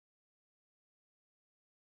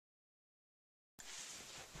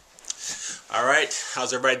Alright,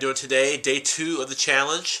 how's everybody doing today? Day 2 of the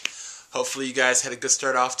challenge. Hopefully you guys had a good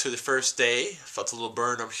start off to the first day. Felt a little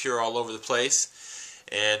burn, I'm sure, all over the place.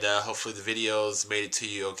 And hopefully the videos made it to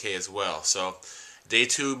you okay as well. So, day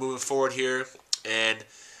 2 moving forward here. And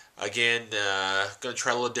again, going to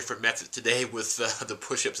try a little different method today with the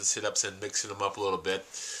push-ups and sit-ups and mixing them up a little bit.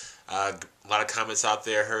 A lot of comments out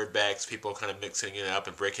there, heard back, people kind of mixing it up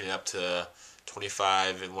and breaking it up to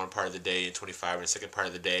 25 in one part of the day and 25 in the second part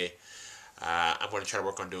of the day. I'm going to try to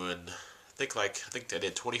work on doing, I think I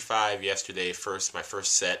did 25 yesterday, my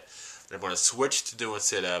first set. Then I'm going to switch to doing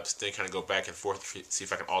sit-ups, then kind of go back and forth, see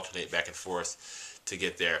if I can alternate back and forth to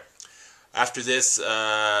get there. After this,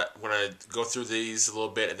 I'm going to go through these a little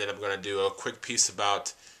bit, and then I'm going to do a quick piece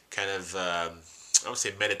about kind of, I would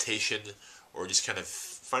say meditation, or just kind of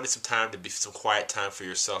finding some time to be some quiet time for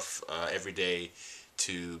yourself every day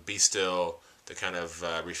to be still, to kind of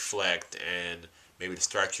reflect, and maybe to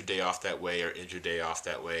start your day off that way or end your day off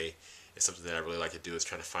that way is something that I really like to do, is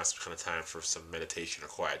trying to find some kind of time for some meditation or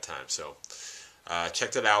quiet time. So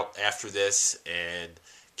check that out after this, and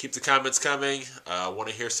keep the comments coming. I want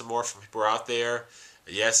to hear some more from people out there.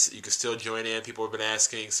 Yes, you can still join in. People have been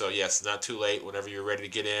asking, so yes, not too late. Whenever you're ready to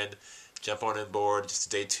get in, jump on board.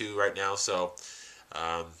 Just day 2 right now. So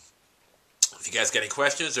if you guys got any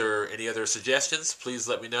questions or any other suggestions, please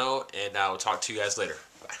let me know, and I'll talk to you guys later.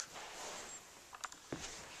 Bye.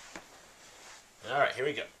 All right, here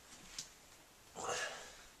we go.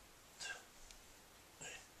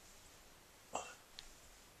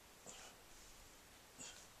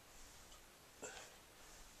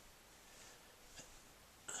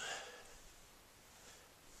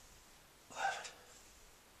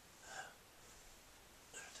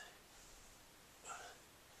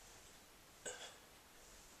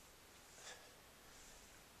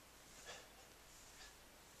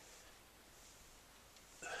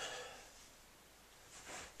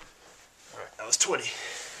 All right, that was 20.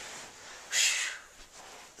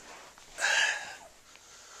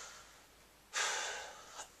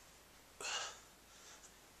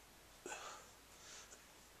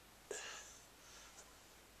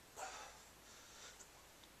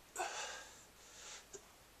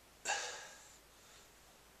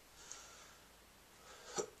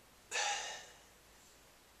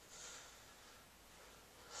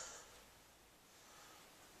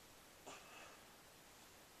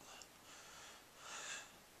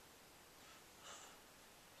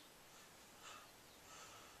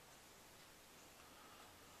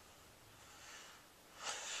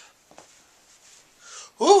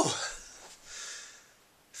 Woo!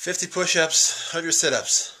 50 push-ups, 100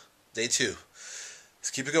 sit-ups. Day 2.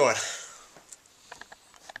 Let's keep it going.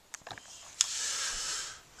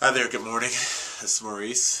 Hi there, good morning. This is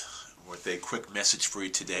Maurice with a quick message for you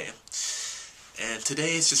today. And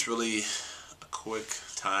today is just really a quick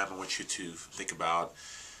time I want you to think about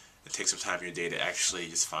and take some time in your day to actually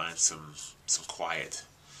just find some quiet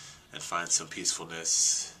and find some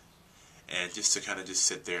peacefulness, and just to kind of just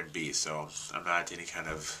sit there and be. So I'm not any kind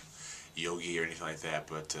of yogi or anything like that,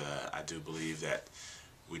 but I do believe that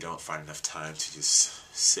we don't find enough time to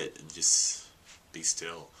just sit and just be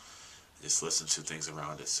still, just listen to things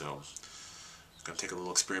around us. So I'm going to take a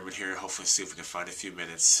little experiment here, hopefully see if we can find a few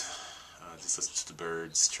minutes, just listen to the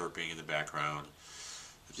birds chirping in the background,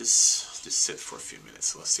 just sit for a few minutes.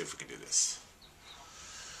 So let's see if we can do this.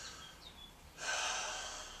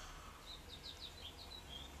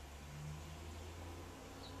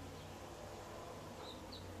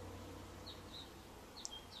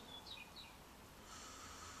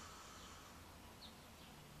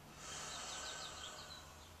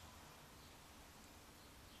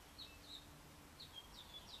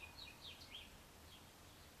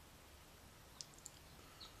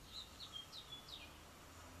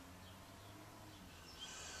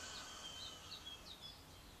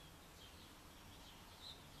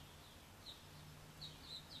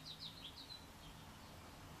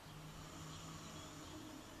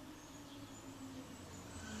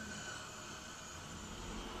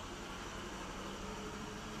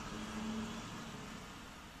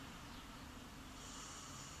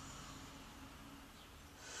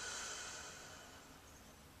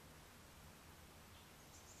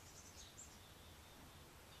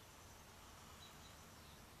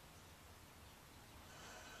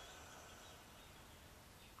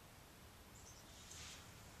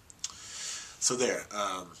 So there,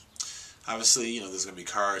 obviously, there's going to be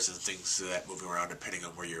cars and things that moving around depending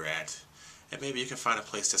on where you're at. And maybe you can find a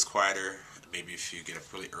place that's quieter. Maybe if you get up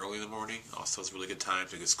really early in the morning, also it's a really good time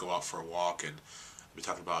to just go out for a walk and we're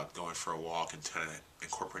talking about going for a walk and kind of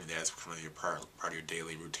incorporating that as kind of your part of your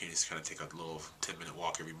daily routine. Just kind of take a little 10-minute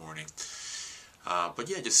walk every morning. But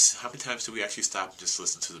yeah, just how many times do we actually stop and just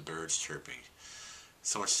listen to the birds chirping?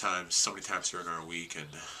 So many times during our week, and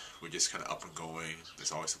we're just kind of up and going.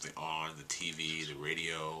 There's always something on the TV, the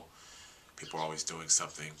radio. People are always doing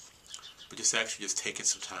something. But just taking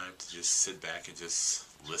some time to just sit back and just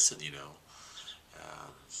listen,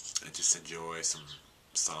 and just enjoy some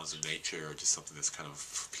sounds of nature, or just something that's kind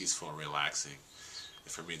of peaceful and relaxing.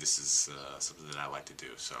 And for me, this is something that I like to do.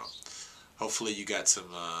 So hopefully you got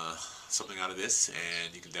something out of this,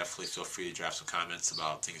 and you can definitely feel free to drop some comments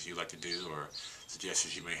about things you like to do or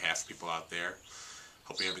suggestions you may have for people out there.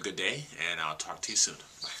 Hope you have a good day, and I'll talk to you soon.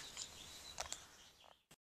 Bye.